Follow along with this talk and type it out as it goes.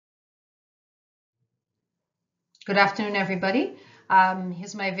Good afternoon, everybody.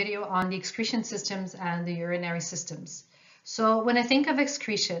 Here's my video on the excretion systems and the urinary systems. So when I think of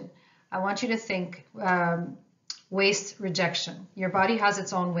excretion, I want you to think waste rejection. Your body has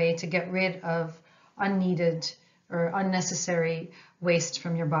its own way to get rid of unneeded or unnecessary waste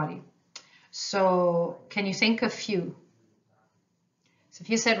from your body. So can you think of few? So if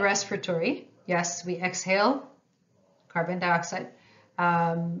you said respiratory, yes, we exhale carbon dioxide.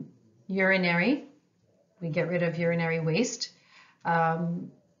 Urinary, we get rid of urinary waste.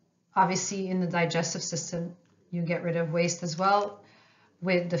 Obviously, in the digestive system, you get rid of waste as well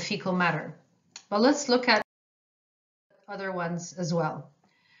with the fecal matter. But let's look at other ones as well.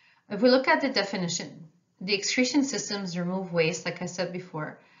 If we look at the definition, the excretion systems remove waste, like I said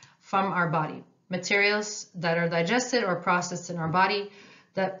before, from our body. Materials that are digested or processed in our body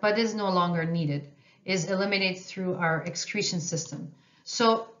but is no longer needed is eliminated through our excretion system.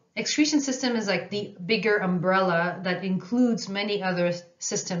 So excretion system is like the bigger umbrella that includes many other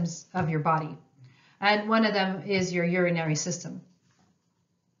systems of your body. And one of them is your urinary system.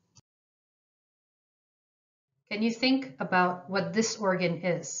 Can you think about what this organ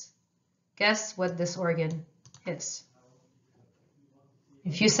is? Guess what this organ is.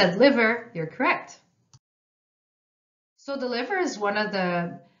 If you said liver, you're correct. So the liver is one of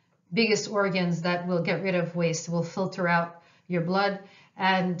the biggest organs that will get rid of waste, will filter out your blood,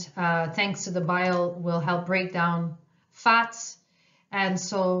 and thanks to the bile will help break down fats. And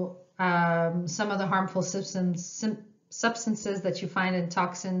so some of the harmful substances that you find in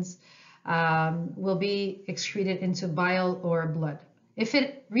toxins will be excreted into bile or blood. If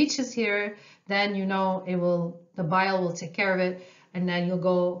it reaches here, then you know the bile will take care of it, and then you'll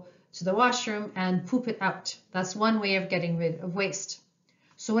go to the washroom and poop it out. That's one way of getting rid of waste.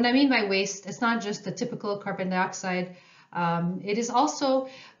 So what I mean by waste, it's not just the typical carbon dioxide. It is also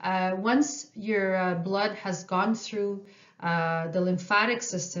once your blood has gone through the lymphatic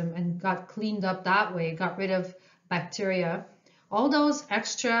system and got cleaned up that way, got rid of bacteria, all those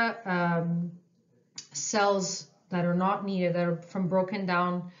extra cells that are not needed, that are from broken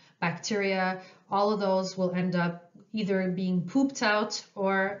down bacteria, all of those will end up either being pooped out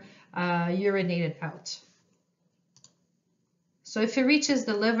or urinated out. So if it reaches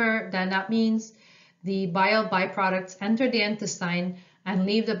the liver, then that means the bile byproducts enter the intestine and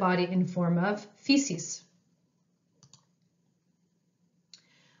leave the body in form of feces.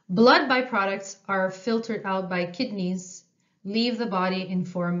 Blood byproducts are filtered out by kidneys, leave the body in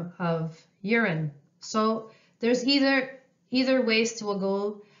form of urine. So there's either waste will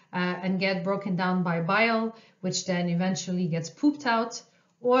go and get broken down by bile, which then eventually gets pooped out,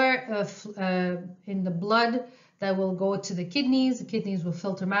 or in the blood that will go to the kidneys will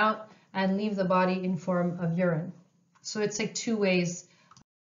filter them out and leave the body in form of urine. So it's like two ways.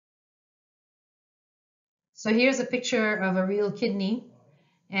 So here's a picture of a real kidney,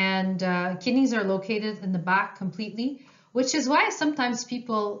 and kidneys are located in the back completely, which is why sometimes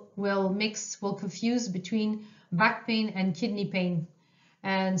people will confuse between back pain and kidney pain.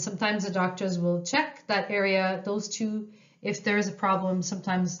 And sometimes the doctors will check that area, those two. If there is a problem,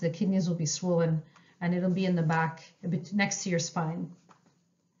 sometimes the kidneys will be swollen and it'll be in the back, next to your spine.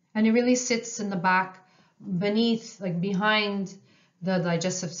 And it really sits in the back, beneath, like behind the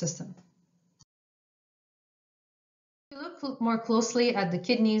digestive system. If you look more closely at the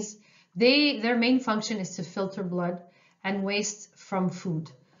kidneys, their main function is to filter blood and waste from food,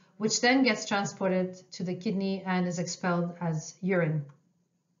 which then gets transported to the kidney and is expelled as urine.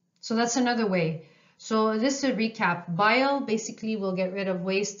 So that's another way. So just to recap, bile basically will get rid of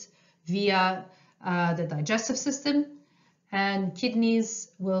waste via the digestive system, and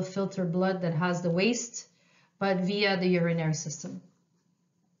kidneys will filter blood that has the waste, but via the urinary system.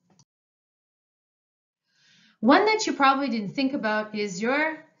 One that you probably didn't think about is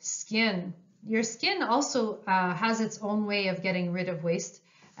your skin. Your skin also has its own way of getting rid of waste.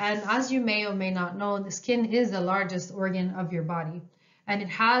 And as you may or may not know, the skin is the largest organ of your body. And it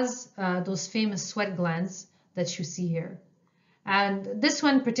has those famous sweat glands that you see here. And this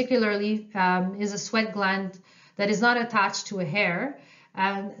one particularly is a sweat gland that is not attached to a hair,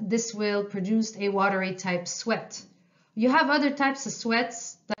 and this will produce a watery type sweat. You have other types of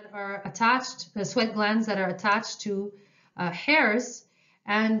sweats that are attached, the sweat glands that are attached to hairs,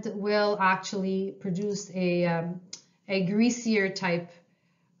 and will actually produce a greasier type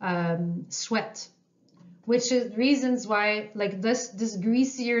sweat, which is reasons why, like this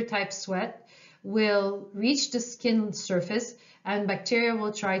greasier type sweat will reach the skin surface, and bacteria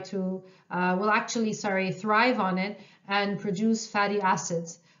will thrive on it and produce fatty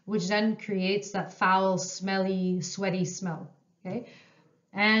acids, which then creates that foul, smelly, sweaty smell. Okay,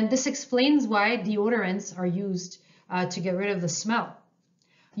 And this explains why deodorants are used to get rid of the smell.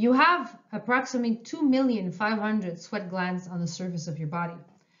 You have approximately 2,500,000 sweat glands on the surface of your body.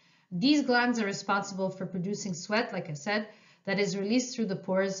 These glands are responsible for producing sweat, like I said, that is released through the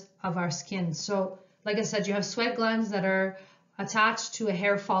pores of our skin. So, like I said, you have sweat glands that are attached to a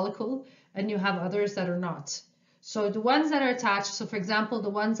hair follicle, and you have others that are not. So the ones that are attached, so for example, the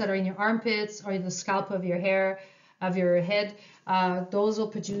ones that are in your armpits or the scalp of your hair, of your head, those will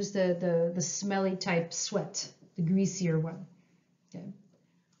produce the smelly type sweat, the greasier one. Okay.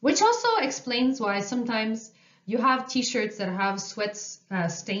 Which also explains why sometimes you have t-shirts that have sweat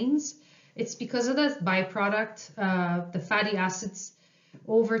stains. It's because of the byproduct, the fatty acids.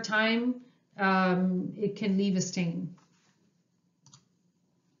 Over time, it can leave a stain.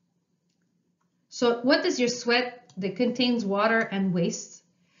 So what is your sweat? That contains water and waste.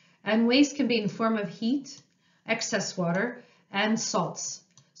 And waste can be in the form of heat, excess water, and salts.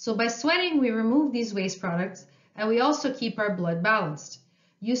 So by sweating, we remove these waste products, and we also keep our blood balanced.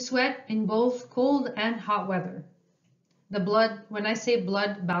 You sweat in both cold and hot weather. The blood, when I say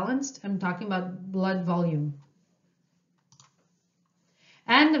blood balanced, I'm talking about blood volume.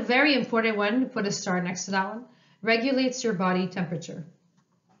 And a very important one, put a star next to that one, regulates your body temperature.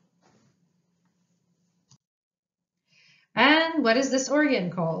 And what is this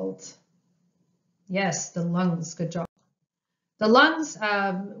organ called? Yes, the lungs. Good job. The lungs,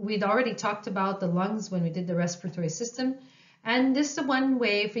 we'd already talked about the lungs when we did the respiratory system. And this is one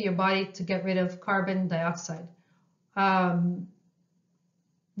way for your body to get rid of carbon dioxide. When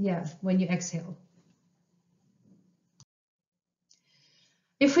you exhale.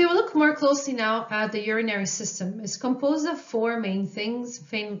 If we look more closely now at the urinary system, it's composed of four main things,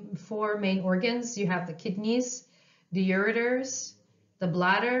 four main organs. You have the kidneys, the ureters, the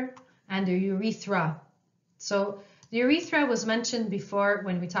bladder, and the urethra. So the urethra was mentioned before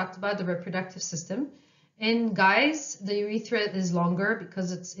when we talked about the reproductive system. In guys, the urethra is longer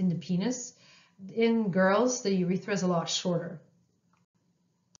because it's in the penis. In girls, the urethra is a lot shorter.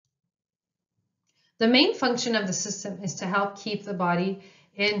 The main function of the system is to help keep the body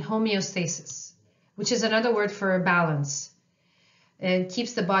in homeostasis, which is another word for balance. It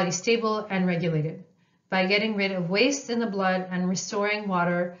keeps the body stable and regulated by getting rid of waste in the blood and restoring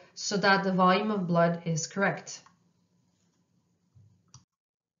water so that the volume of blood is correct.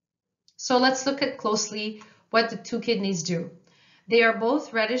 So let's look at closely what the two kidneys do. They are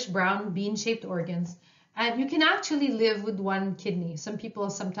both reddish-brown bean-shaped organs, and you can actually live with one kidney. Some people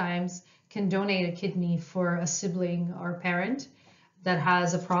sometimes can donate a kidney for a sibling or parent that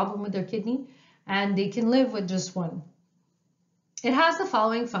has a problem with their kidney, and they can live with just one. It has the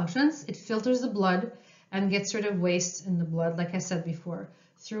following functions. It filters the blood and gets rid of waste in the blood, like I said before,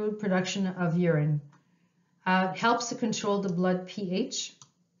 through production of urine. It helps to control the blood pH,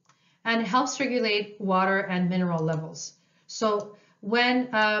 and it helps regulate water and mineral levels. So when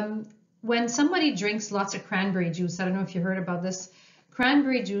somebody drinks lots of cranberry juice, I don't know if you heard about this,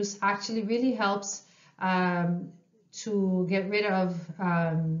 cranberry juice actually really helps to get rid of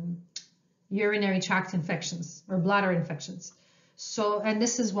urinary tract infections or bladder infections. So, and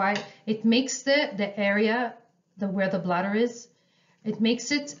this is why it makes the area where the bladder is, it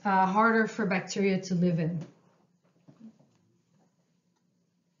makes it harder for bacteria to live in.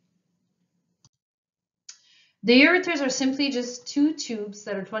 The ureters are simply just two tubes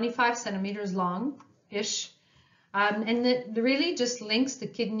that are 25 centimeters long-ish, and it really just links the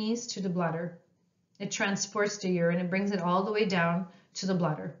kidneys to the bladder. It transports the urine and brings it all the way down to the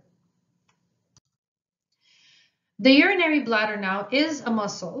bladder. The urinary bladder now is a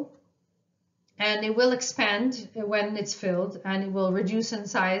muscle, and it will expand when it's filled, and it will reduce in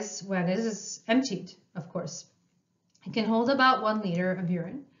size when it is emptied, of course. It can hold about 1 liter of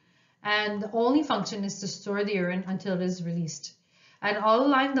urine, and the only function is to store the urine until it is released. And all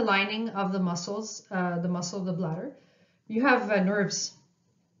along the lining of the muscles, the muscle of the bladder, you have nerves.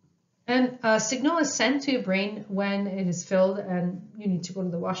 And a signal is sent to your brain when it is filled and you need to go to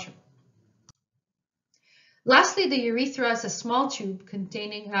the washroom. Lastly, the urethra is a small tube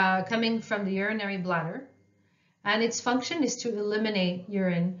coming from the urinary bladder, and its function is to eliminate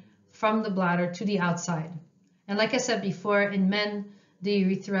urine from the bladder to the outside. And like I said before, in men, the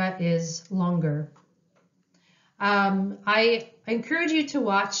urethra is longer. I encourage you to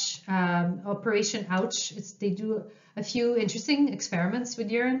watch Operation Ouch. They do a few interesting experiments with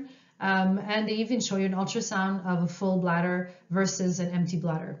urine, and they even show you an ultrasound of a full bladder versus an empty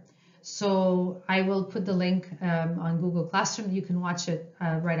bladder. So I will put the link on Google Classroom. You can watch it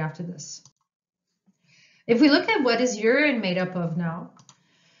right after this. If we look at what is urine made up of now,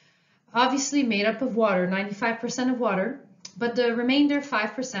 obviously made up of water, 95% of water. But the remainder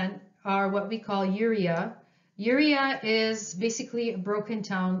 5% are what we call urea. Urea is basically broken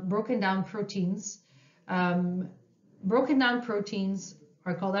down proteins. Broken down proteins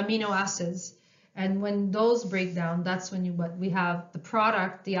are called amino acids. And when those break down, that's when what we have the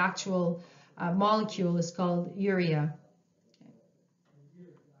product, the actual molecule is called urea.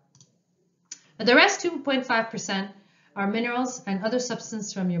 The rest 2.5% are minerals and other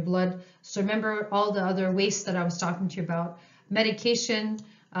substances from your blood. So remember all the other waste that I was talking to you about, medication,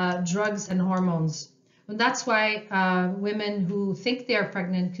 drugs, and hormones. And that's why women who think they are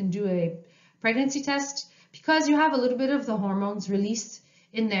pregnant can do a pregnancy test, because you have a little bit of the hormones released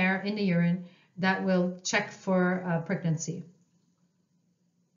in there in the urine that will check for pregnancy.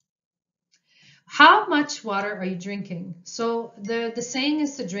 How much water are you drinking? So the saying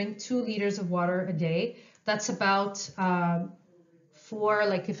is to drink 2 liters of water a day. That's about 4,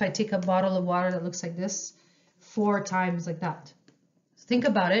 like if I take a bottle of water that looks like this, 4 times like that. Think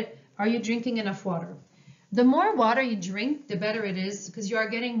about it. Are you drinking enough water? The more water you drink, the better it is, because you are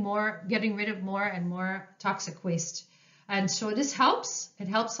getting rid of more and more toxic waste. And so this helps. It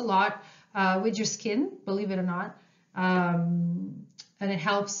helps a lot with your skin, believe it or not. And it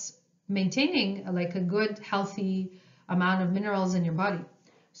helps maintaining like a good, healthy amount of minerals in your body.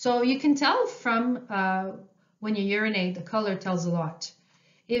 So you can tell from when you urinate, the color tells a lot.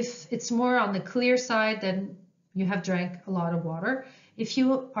 If it's more on the clear side, then you have drank a lot of water. If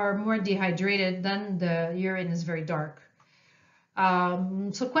you are more dehydrated, then the urine is very dark.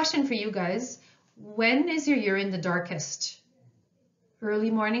 So question for you guys, when is your urine the darkest? Early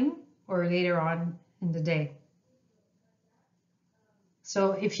morning or later on in the day?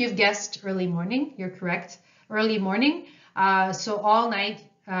 So if you've guessed early morning, you're correct. Early morning, so all night,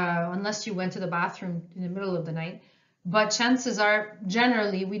 unless you went to the bathroom in the middle of the night. But chances are,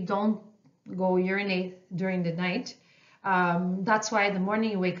 generally, we don't go urinate during the night. That's why in the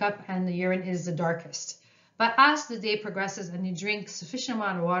morning you wake up and the urine is the darkest. But as the day progresses and you drink sufficient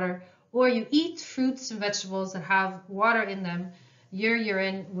amount of water, or you eat fruits and vegetables that have water in them, your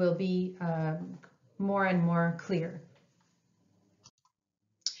urine will be more and more clear.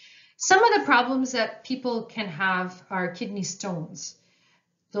 Some of the problems that people can have are kidney stones.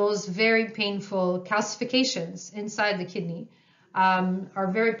 Those very painful calcifications inside the kidney are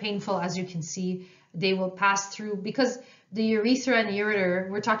very painful, as you can see. They will pass through, because the urethra and the ureter,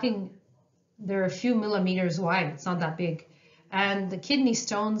 we're talking, they're a few millimeters wide. It's not that big. And the kidney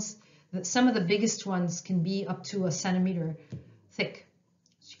stones, some of the biggest ones can be up to 1 centimeter thick.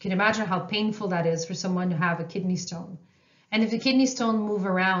 So you can imagine how painful that is for someone to have a kidney stone. And if the kidney stone move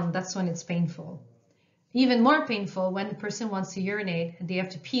around, that's when it's painful. Even more painful when the person wants to urinate and they have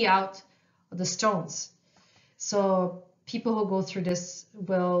to pee out the stones. So people who go through this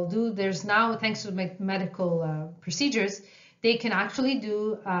will do, there's now, thanks to medical procedures, they can actually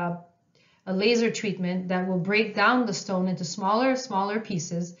do a laser treatment that will break down the stone into smaller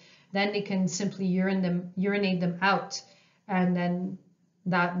pieces. Then they can simply urinate them out. And then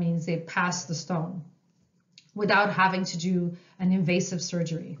that means they pass the stone without having to do an invasive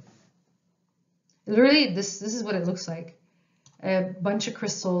surgery. Literally, this is what it looks like. A bunch of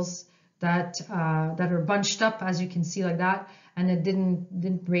crystals that are bunched up, as you can see, like that, and it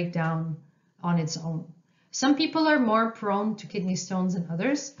didn't break down on its own. Some people are more prone to kidney stones than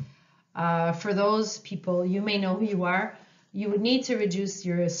others. For those people, you may know who you are. You would need to reduce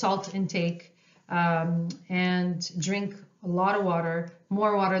your salt intake and drink a lot of water,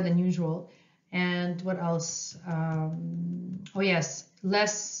 more water than usual. And what else? Oh yes,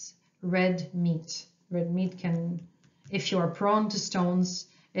 less red meat. Red meat can, if you are prone to stones,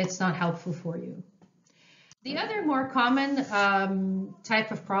 it's not helpful for you. The other more common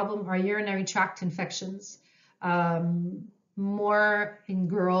type of problem are urinary tract infections, more in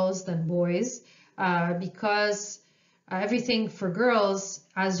girls than boys, because everything for girls,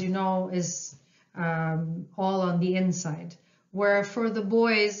 as you know, is all on the inside, where for the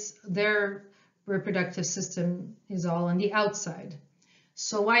boys, their reproductive system is all on the outside.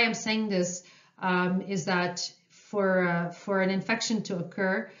 So why I'm saying this is that for an infection to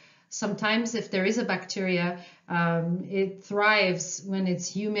occur, sometimes if there is a bacteria, it thrives when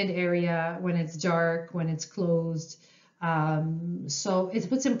it's humid area, when it's dark, when it's closed. So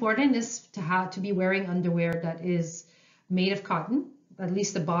what's important is to be wearing underwear that is made of cotton. At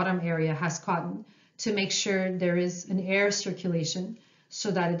least the bottom area has cotton, to make sure there is an air circulation, so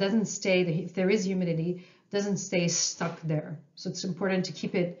that it doesn't stay, if there is humidity, it doesn't stay stuck there. So it's important to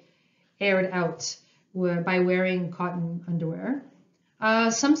keep it aired out by wearing cotton underwear.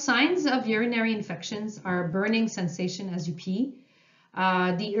 Some signs of urinary infections are burning sensation as you pee,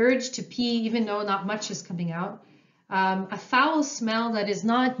 the urge to pee even though not much is coming out, A foul smell that is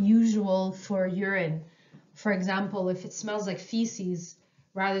not usual for urine. For example, if it smells like feces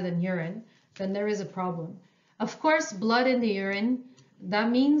rather than urine, then there is a problem. Of course, blood in the urine, that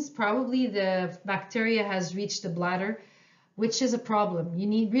means probably the bacteria has reached the bladder, which is a problem.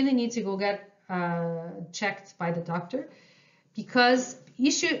 You really need to go get checked by the doctor, because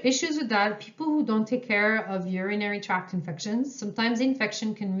issues with that, people who don't take care of urinary tract infections, sometimes the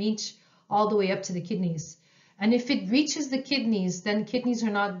infection can reach all the way up to the kidneys. And if it reaches the kidneys, then kidneys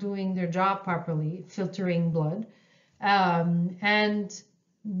are not doing their job properly, filtering blood. And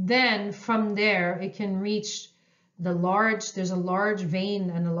then from there, it can reach there's a large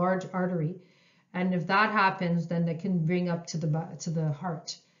vein and a large artery. And if that happens, then that can bring up to the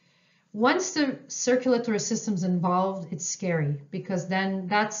heart. Once the circulatory system's involved, it's scary, because then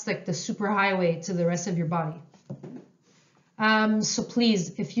that's like the superhighway to the rest of your body. So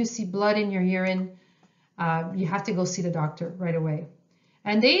please, if you see blood in your urine, you have to go see the doctor right away.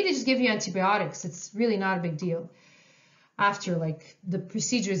 And they just give you antibiotics. It's really not a big deal. After, like, the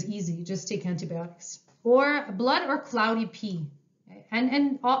procedure is easy, just take antibiotics. Or blood or cloudy pee.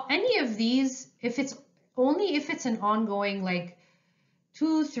 And any of these, if it's an ongoing, like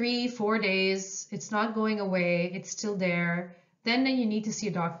 2, 3, 4 days, it's not going away, it's still there, then you need to see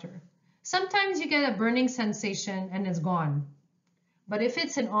a doctor. Sometimes you get a burning sensation and it's gone. But if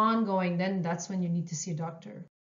it's an ongoing, then that's when you need to see a doctor.